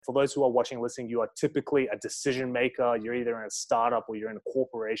For those who are watching and listening, you are typically a decision maker. You're either in a startup or you're in a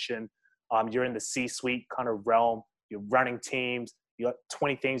corporation. You're in the C-suite kind of realm. You're running teams. You got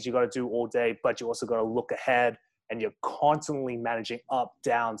 20 things you got to do all day, but you also got to look ahead, and you're constantly managing up,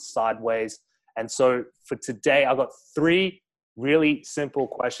 down, sideways. And so for today, I've got 3 really simple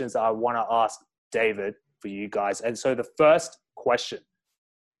questions that I want to ask David for you guys. And so the first question,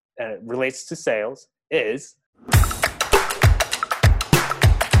 and it relates to sales, is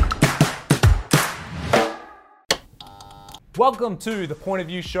welcome to the Point of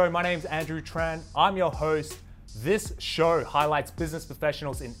View Show. My name is Andrew Tran. I'm your host. This show highlights business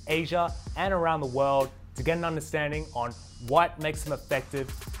professionals in Asia and around the world to get an understanding on what makes them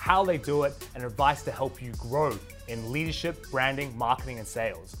effective, how they do it, and advice to help you grow in leadership, branding, marketing, and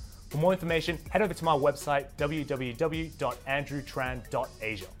sales. For more information, head over to my website,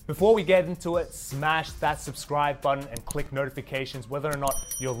 www.andrewtran.asia. Before we get into it, smash that subscribe button and click notifications whether or not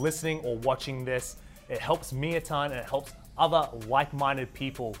you're listening or watching this. It helps me a ton and it helps other like-minded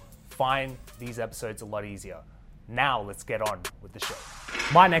people find these episodes a lot easier. Now let's get on with the show.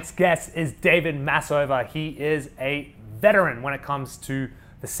 My next guest is David Massover. He is a veteran when it comes to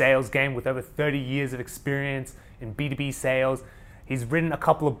the sales game with over 30 years of experience in B2B sales. He's written a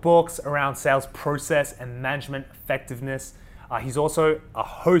couple of books around sales process and management effectiveness. He's also a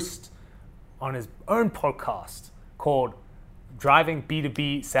host on his own podcast called Driving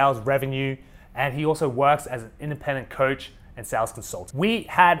B2B Sales Revenue. And he also works as an independent coach and sales consultant. We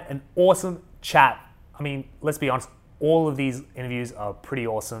had an awesome chat. I mean, let's be honest, all of these interviews are pretty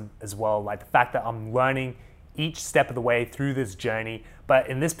awesome as well. Like the fact that I'm learning each step of the way through this journey. But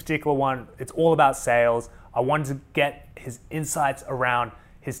in this particular one, it's all about sales. I wanted to get his insights around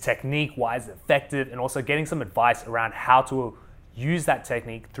his technique, why it's effective, and also getting some advice around how to use that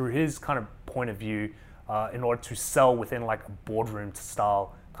technique through his kind of point of view in order to sell within like a boardroom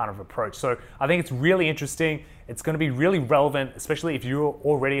style kind of approach. So I think it's really interesting. It's going to be really relevant, especially if you're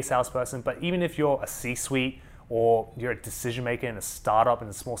already a salesperson, but even if you're a C-suite or you're a decision maker in a startup, in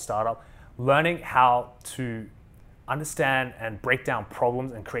a small startup, learning how to understand and break down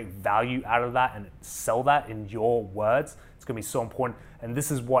problems and create value out of that and sell that in your words, it's going to be so important. And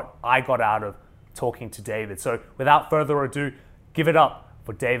this is what I got out of talking to David. So without further ado, give it up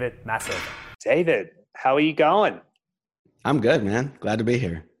for David Massover. David, how are you going? I'm good, man. Glad to be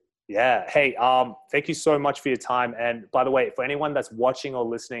here. Yeah. Hey, thank you so much for your time. And by the way, for anyone that's watching or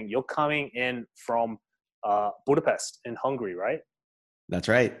listening, you're coming in from Budapest in Hungary, right? That's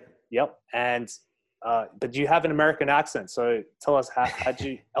right. Yep. And but you have an American accent. So tell us, how'd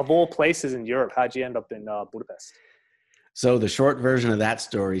you, of all places in Europe, how'd you end up in Budapest? So the short version of that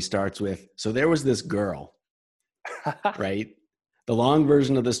story starts with, so there was this girl, right? The long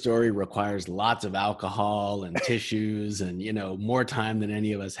version of the story requires lots of alcohol and tissues and, more time than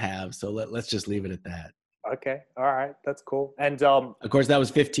any of us have. So let's just leave it at that. Okay. All right. That's cool. And of course, that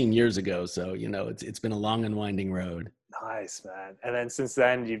was 15 years ago. So, it's been a long and winding road. Nice, man. And then since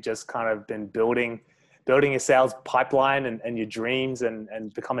then, you've just kind of been building your sales pipeline and your dreams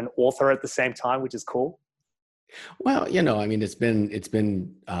and become an author at the same time, which is cool. Well, it's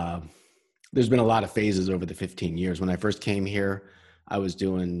been there's been a lot of phases over the 15 years. When I first came here, I was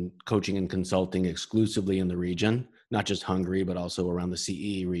doing coaching and consulting exclusively in the region, not just Hungary, but also around the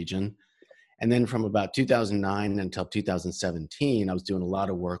CE region. And then from about 2009 until 2017, I was doing a lot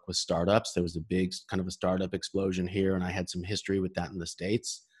of work with startups. There was a big kind of a startup explosion here, and I had some history with that in the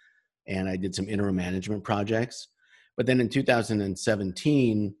States. And I did some interim management projects. But then in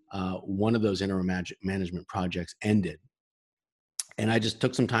 2017, one of those interim management projects ended. And I just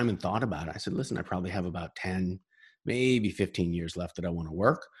took some time and thought about it. I said, listen, I probably have about 10, maybe 15 years left that I want to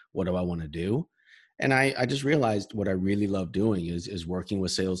work. What do I want to do? And I just realized what I really love doing is working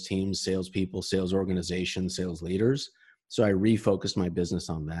with sales teams, salespeople, sales organizations, sales leaders. So I refocused my business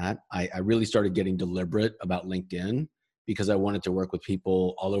on that. I really started getting deliberate about LinkedIn because I wanted to work with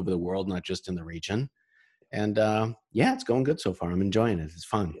people all over the world, not just in the region. And it's going good so far. I'm enjoying it. It's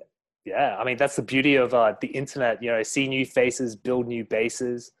fun. Yeah. I mean, that's the beauty of the internet, see new faces, build new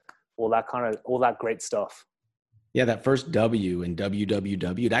bases, all that great stuff. Yeah, that first W in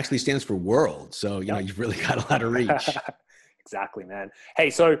WWW, it actually stands for world. So, you've really got a lot of reach. Exactly, man. Hey,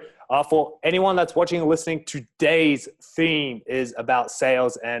 so for anyone that's watching or listening, today's theme is about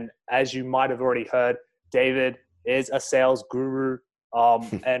sales. And as you might have already heard, David is a sales guru.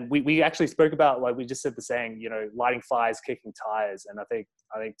 And we actually spoke about, like we just said the saying, lighting fires, kicking tires. And I think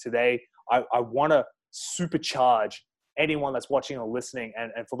today I want to supercharge anyone that's watching or listening.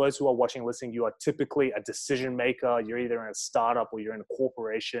 And for those who are watching and listening, you are typically a decision maker. You're either in a startup or you're in a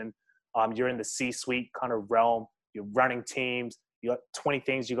corporation. You're in the C-suite kind of realm. You're running teams. You got 20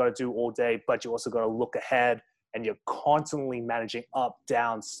 things you got to do all day, but you also got to look ahead, and you're constantly managing up,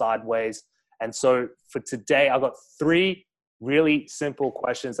 down, sideways. And so for today, I've got 3 really simple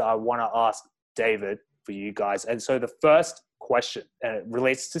questions that I want to ask David for you guys. And so the first question, and it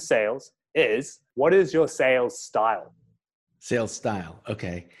relates to sales, is what is your sales style? Sales style.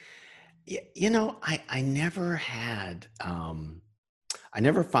 Okay. You know, I never had, I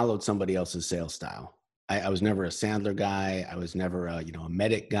never followed somebody else's sales style. I was never a Sandler guy. I was never a, a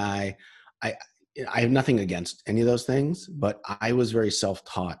medic guy. I, I have nothing against any of those things, but I was very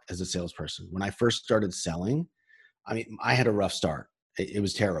self-taught as a salesperson. When I first started selling, I mean, I had a rough start. It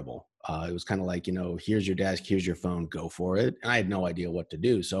was terrible. It was kind of like, here's your desk, here's your phone, go for it. And I had no idea what to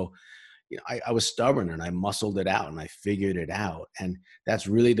do. So, I was stubborn and I muscled it out and I figured it out. And that's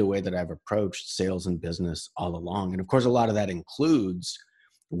really the way that I've approached sales and business all along. And of course, a lot of that includes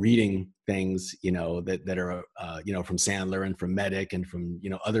reading things, that are, from Sandler and from Medic and from,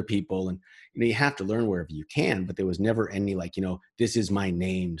 other people. And, you have to learn wherever you can, but there was never any like, this is my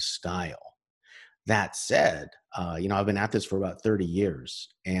named style. That said, I've been at this for about 30 years,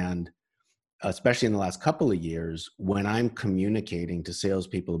 and especially in the last couple of years, when I'm communicating to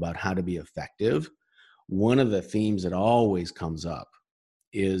salespeople about how to be effective, one of the themes that always comes up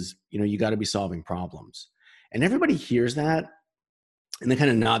is, you got to be solving problems. And everybody hears that and they kind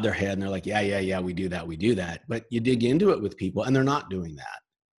of nod their head and they're like, yeah, we do that. But you dig into it with people and they're not doing that.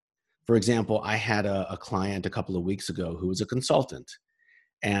 For example, I had a client a couple of weeks ago who was a consultant.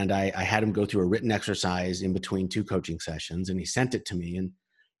 And I had him go through a written exercise in between 2 coaching sessions, and he sent it to me. And,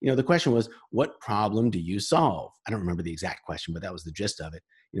 the question was, what problem do you solve? I don't remember the exact question, but that was the gist of it.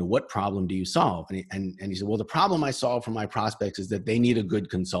 What problem do you solve? And he said, well, the problem I solve for my prospects is that they need a good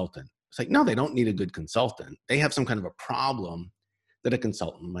consultant. It's like, no, they don't need a good consultant. They have some kind of a problem that a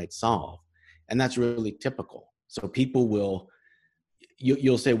consultant might solve. And that's really typical. So people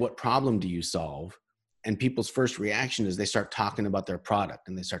you'll say, what problem do you solve? And people's first reaction is they start talking about their product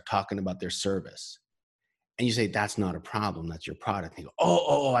and they start talking about their service. And you say, that's not a problem, that's your product. And they go,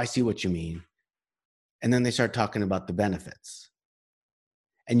 oh, I see what you mean. And then they start talking about the benefits.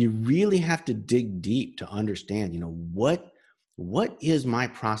 And you really have to dig deep to understand, what is my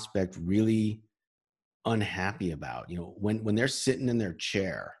prospect really unhappy about? When they're sitting in their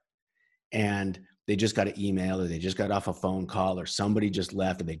chair and they just got an email or they just got off a phone call or somebody just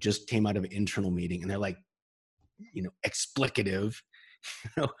left or they just came out of an internal meeting and they're like, explicative,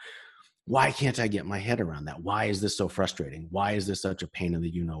 why can't I get my head around that? Why is this so frustrating? Why is this such a pain in the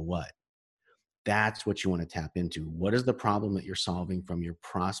what? That's what you want to tap into. What is the problem that you're solving from your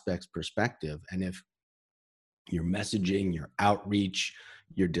prospect's perspective? And if your messaging, your outreach,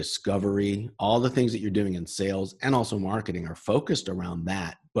 your discovery, all the things that you're doing in sales and also marketing are focused around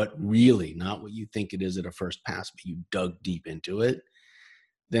that, but really not what you think it is at a first pass, but you dug deep into it,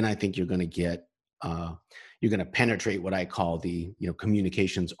 then I think you're going to get, you're going to penetrate what I call the,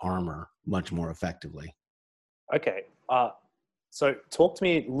 communications armor much more effectively. Okay. So talk to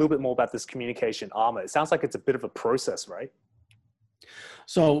me a little bit more about this communication armor. It sounds like it's a bit of a process, right?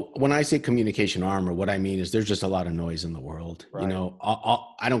 So when I say communication armor, what I mean is there's just a lot of noise in the world. Right.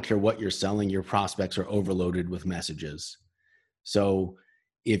 I don't care what you're selling, your prospects are overloaded with messages. So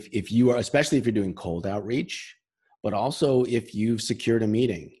if you are, especially if you're doing cold outreach, but also if you've secured a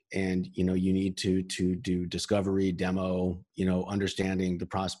meeting and, you need to do discovery, demo, understanding the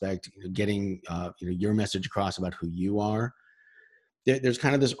prospect, getting, your message across about who you are, there's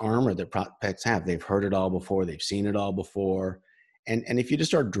kind of this armor that prospects have. They've heard it all before. They've seen it all before. And if you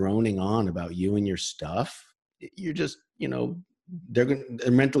just start droning on about you and your stuff, you're just,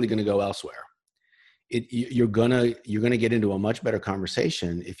 they're mentally going to go elsewhere. You're gonna get into a much better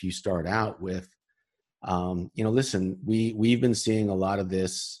conversation if you start out with, listen, we've been seeing a lot of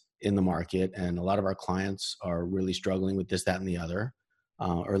this in the market, and a lot of our clients are really struggling with this, that, and the other,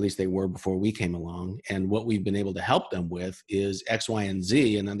 or at least they were before we came along. And what we've been able to help them with is X, Y, and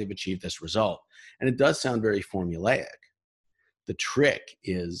Z, and then they've achieved this result. And it does sound very formulaic. The trick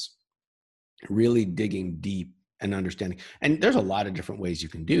is really digging deep and understanding. And there's a lot of different ways you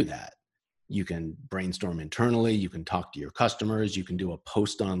can do that. You can brainstorm internally. You can talk to your customers. You can do a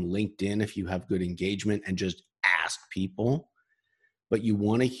post on LinkedIn if you have good engagement and just ask people. But you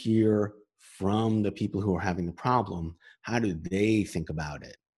want to hear from the people who are having the problem. How do they think about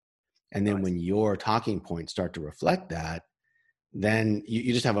it? And then when your talking points start to reflect that, then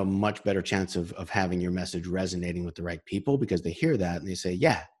you just have a much better chance of having your message resonating with the right people, because they hear that and they say,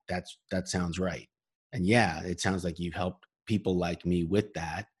 yeah, that sounds right. And yeah, it sounds like you've helped people like me with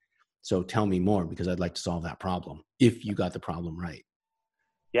that. So tell me more, because I'd like to solve that problem if you got the problem right.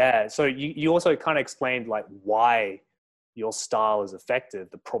 Yeah. So you also kind of explained like why your style is effective,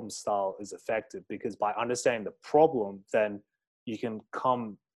 the problem style is effective, because by understanding the problem, then you can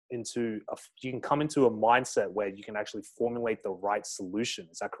come into a mindset where you can actually formulate the right solution.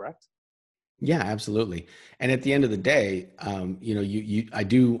 Is that correct? Yeah, absolutely. And at the end of the day, I'm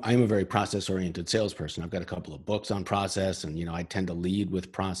a very process oriented salesperson. I've got a couple of books on process, and, I tend to lead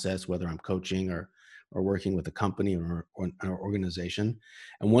with process, whether I'm coaching or working with a company or an organization.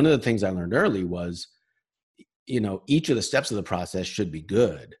 And one of the things I learned early was, each of the steps of the process should be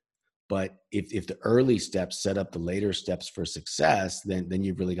good. But if the early steps set up the later steps for success, then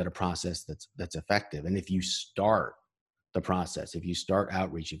you've really got a process that's effective. And if you start the process, if you start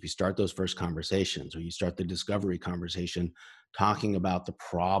outreach, if you start those first conversations, or you start the discovery conversation talking about the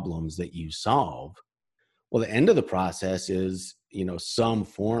problems that you solve, well, the end of the process is, some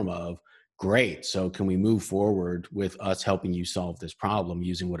form of, great, so can we move forward with us helping you solve this problem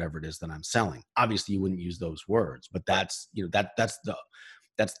using whatever it is that I'm selling? Obviously you wouldn't use those words, but that's the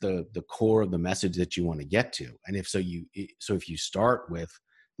core of the message that you want to get to. And if you start with,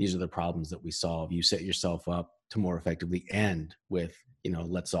 these are the problems that we solve, you set yourself up to more effectively end with,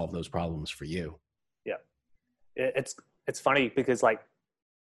 let's solve those problems for you. Yeah. It's funny because, like,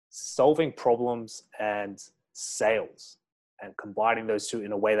 solving problems and sales and combining those two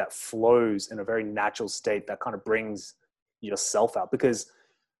in a way that flows in a very natural state that kind of brings yourself out. Because,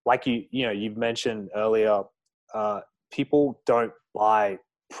 like you've mentioned earlier, people don't buy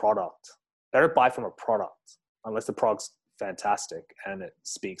product. They don't buy from a product unless the product's fantastic and it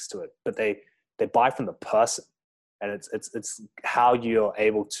speaks to it. But they buy from the person, and it's how you're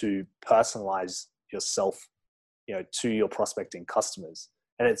able to personalize yourself, to your prospecting customers.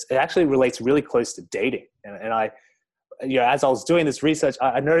 And it actually relates really close to dating. And I, as I was doing this research,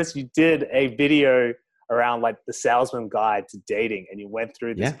 I noticed you did a video around, like, the salesman guide to dating, and you went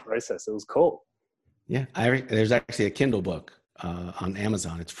through this process. It was cool. Yeah. There's actually a Kindle book on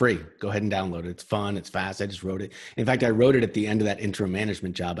Amazon. It's free. Go ahead and download it. It's fun. It's fast. I just wrote it. In fact, I wrote it at the end of that interim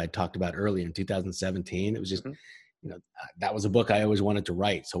management job I talked about earlier in 2017. It was just, that was a book I always wanted to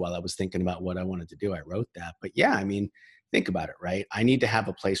write. So while I was thinking about what I wanted to do, I wrote that. But yeah, I mean, think about it, right? I need to have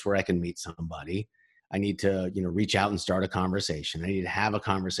a place where I can meet somebody. I need to, reach out and start a conversation. I need to have a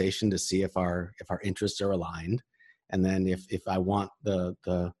conversation to see if our interests are aligned. And then if I want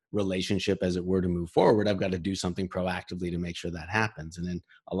the relationship, as it were, to move forward, I've got to do something proactively to make sure that happens. And in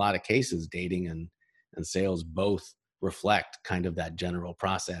a lot of cases, dating and sales both reflect kind of that general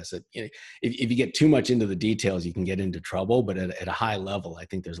process. If you get too much into the details, you can get into trouble. But at a high level, I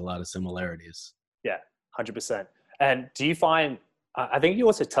think there's a lot of similarities. Yeah, 100%. And do you find, I think you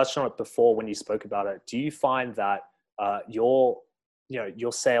also touched on it before when you spoke about it, do you find that your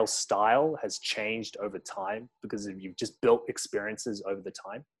sales style has changed over time because you've just built experiences over the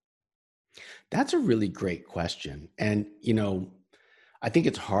time? That's a really great question. And, I think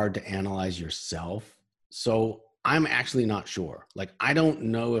it's hard to analyze yourself. So I'm actually not sure. Like, I don't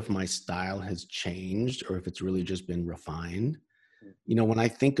know if my style has changed or if it's really just been refined. When I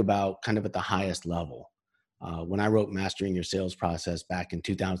think about kind of at the highest level, when I wrote Mastering Your Sales Process back in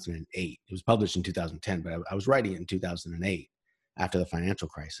 2008, it was published in 2010, but I was writing it in 2008 after the financial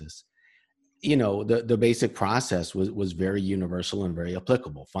crisis. The basic process was very universal and very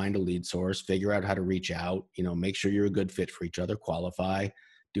applicable. Find a lead source, figure out how to reach out, make sure you're a good fit for each other, qualify,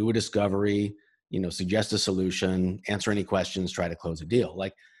 do a discovery, suggest a solution, answer any questions, try to close a deal.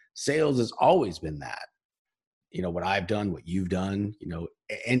 Like, sales has always been that. What I've done, what you've done,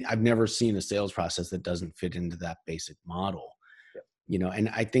 and I've never seen a sales process that doesn't fit into that basic model. And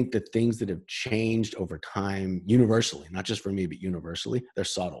I think the things that have changed over time universally, not just for me, but universally, they're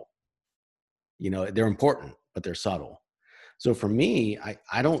subtle. They're important, but they're subtle. So for me,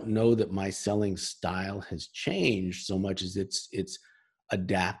 I don't know that my selling style has changed so much as it's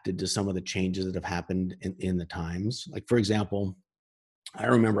adapted to some of the changes that have happened in the times. Like, for example, I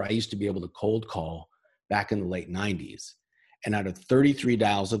remember I used to be able to cold call back in the late 90s. And out of 33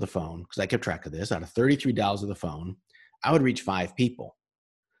 dials of the phone, because I kept track of this, out of 33 dials of the phone, I would reach 5 people.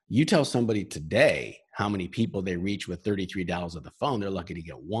 You tell somebody today how many people they reach with 33 dials of the phone, they're lucky to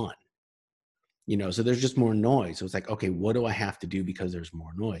get 1. So there's just more noise. So it's like, okay, what do I have to do because there's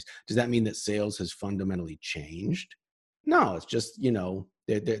more noise? Does that mean that sales has fundamentally changed? No, it's just,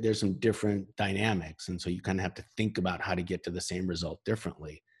 there's some different dynamics. And so you kind of have to think about how to get to the same result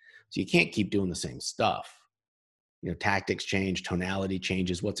differently. So you can't keep doing the same stuff. Tactics change, tonality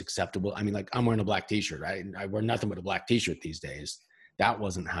changes, what's acceptable. I mean, like, I'm wearing a black t-shirt. I wear nothing but a black t-shirt these days. That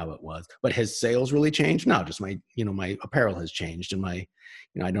wasn't how it was. But has sales really changed? No, just my apparel has changed, and I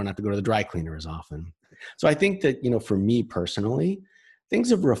don't have to go to the dry cleaner as often. So I think that, for me personally, things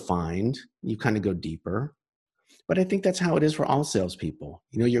have refined. You kind of go deeper. But I think that's how it is for all salespeople.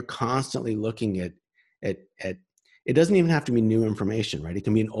 You know, you're constantly looking at it doesn't even have to be new information, right? It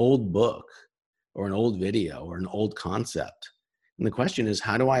can be an old book or an old video or an old concept. And the question is,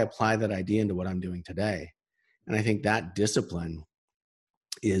 how do I apply that idea into what I'm doing today? And I think that discipline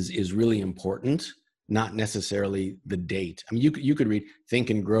is really important, not necessarily the date. I mean, you could read Think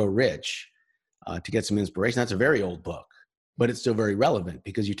and Grow Rich to get some inspiration. That's a very old book, but it's still very relevant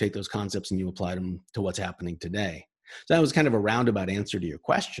because you take those concepts and you apply them to what's happening today. So that was kind of a roundabout answer to your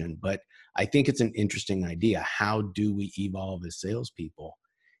question, but I think it's an interesting idea. How do we evolve as salespeople?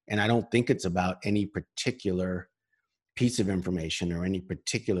 And I don't think it's about any particular piece of information or any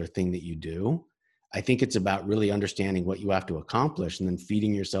particular thing that you do. I think it's about really understanding what you have to accomplish and then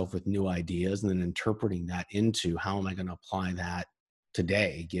feeding yourself with new ideas and then interpreting that into how am I going to apply that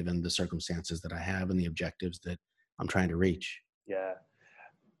today, given the circumstances that I have and the objectives that I'm trying to reach. Yeah.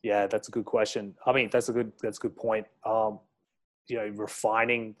 Yeah, that's a good question. I mean, that's a good point. You know,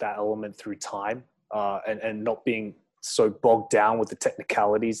 refining that element through time, and not being so bogged down with the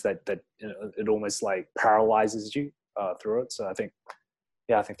technicalities that you know, it almost like paralyzes you through it. So I think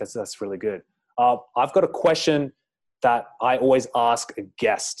that's really good. I've got a question that I always ask a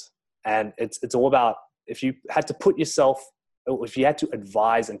guest, and it's all about if you had to put yourself, if you had to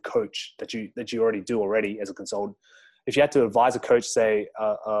advise and coach that you already do already as a consultant. If you had to advise a coach, say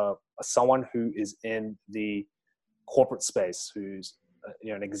someone who is in the corporate space, who's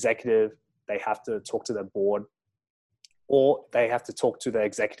you know, an executive, they have to talk to their board, or they have to talk to their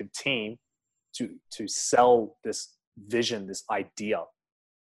executive team to sell this vision, this idea.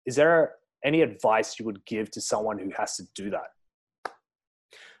 Is there any advice you would give to someone who has to do that?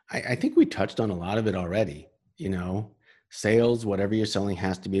 I think we touched on a lot of it already. You know, sales, whatever you're selling,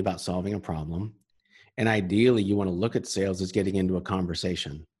 has to be about solving a problem. And ideally, you want to look at sales as getting into a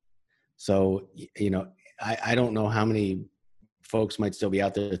conversation. So, you know, I don't know how many folks might still be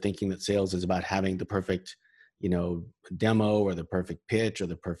out there thinking that sales is about having the perfect, you know, demo or the perfect pitch or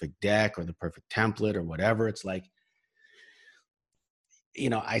the perfect deck or the perfect template or whatever. It's like, you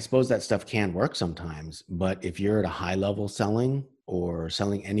know, I suppose that stuff can work sometimes, but if you're at a high level selling or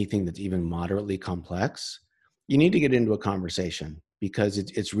selling anything that's even moderately complex, you need to get into a conversation because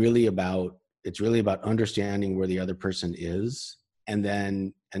it's really about understanding where the other person is and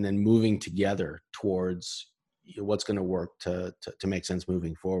then moving together towards what's going to work to make sense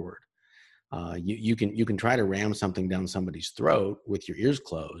moving forward. You can try to ram something down somebody's throat with your ears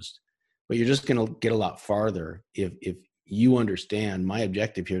closed, but you're just going to get a lot farther if you understand my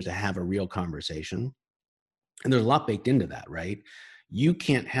objective here is to have a real conversation. And there's a lot baked into that, right? You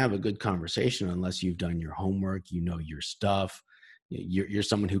can't have a good conversation unless you've done your homework, you know your stuff, you're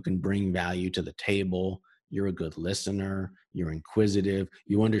someone who can bring value to the table, you're a good listener, you're inquisitive,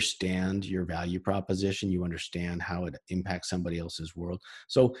 you understand your value proposition, you understand how it impacts somebody else's world.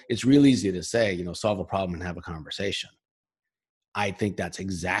 So it's real easy to say, you know, solve a problem and have a conversation. I think that's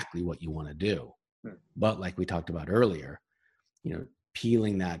exactly what you want to do. But like we talked about earlier, you know,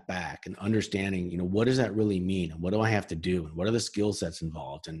 peeling that back and understanding, you know, what does that really mean? And what do I have to do? And what are the skill sets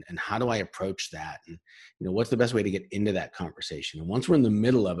involved? And how do I approach that? And, you know, what's the best way to get into that conversation? And once we're in the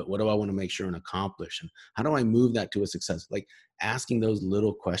middle of it, what do I want to make sure and accomplish? And how do I move that to a success? Like asking those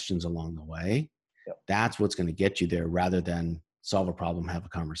little questions along the way, Yep. That's what's going to get you there rather than solve a problem, have a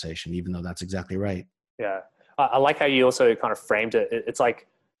conversation, even though that's exactly right. Yeah. I like how you also kind of framed it. It's like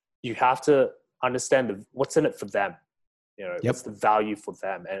you have to understand what's in it for them. You know, what's the value for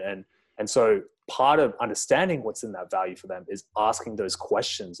them. And so part of understanding what's in that value for them is asking those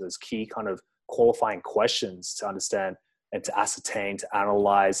questions, those key kind of qualifying questions to understand and to ascertain, to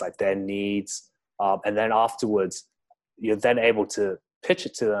analyze like their needs. And then afterwards, you're then able to pitch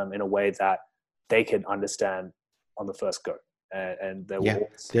it to them in a way that they can understand on the first go. And they will.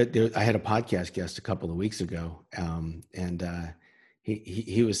 I had a podcast guest a couple of weeks ago, and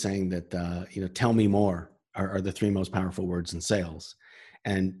he was saying that you know, tell me more are the three most powerful words in sales.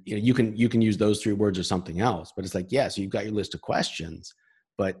 And you know, you can use those three words or something else, but it's like, yeah, so you've got your list of questions,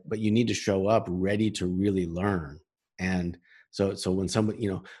 but you need to show up ready to really learn. And so when somebody, you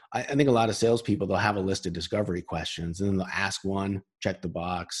know, I think a lot of salespeople, they'll have a list of discovery questions and then they'll ask one, check the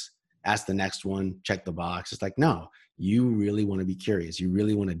box, ask the next one, check the box. It's like, no, you really want to be curious. You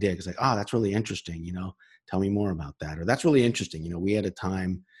really want to dig. It's like, oh, that's really interesting. You know, tell me more about that. Or that's really interesting. You know, we had a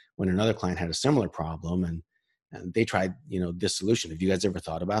time when another client had a similar problem and they tried, you know, this solution. Have you guys ever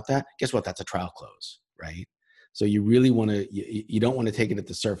thought about that? Guess what? That's a trial close, right? So you really want to, you don't want to take it at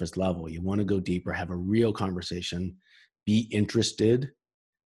the surface level. You want to go deeper, have a real conversation, be interested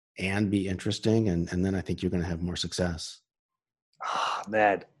and be interesting. And then I think you're going to have more success. Oh,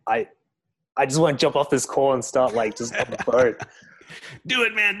 man, I just want to jump off this call and start like just on the phone. Do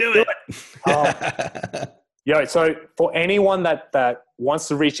it, man. Do it. Yo, so for anyone that wants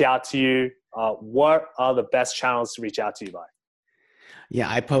to reach out to you, what are the best channels to reach out to you by? Yeah,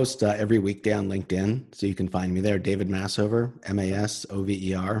 I post every weekday on LinkedIn, so you can find me there. David Masover,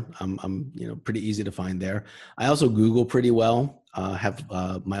 Masover. I'm pretty easy to find there. I also Google pretty well. Have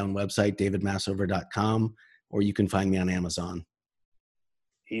my own website, davidmasover.com, or you can find me on Amazon.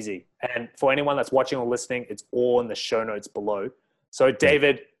 Easy. And for anyone that's watching or listening, it's all in the show notes below. So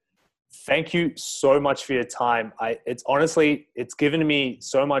David, thank you so much for your time. It's given me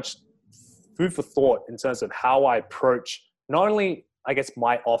so much food for thought in terms of how I approach not only, I guess,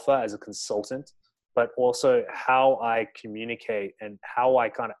 my offer as a consultant, but also how I communicate and how I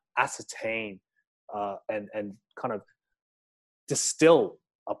kind of ascertain and kind of distill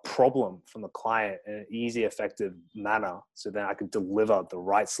a problem from the client in an easy, effective manner so then I can deliver the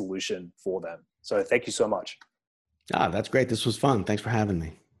right solution for them. So thank you so much. That's great. This was fun. Thanks for having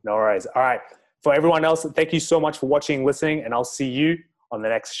me. No worries. All right. For everyone else, thank you so much for watching and listening, and I'll see you on the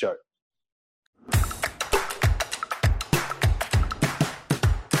next show.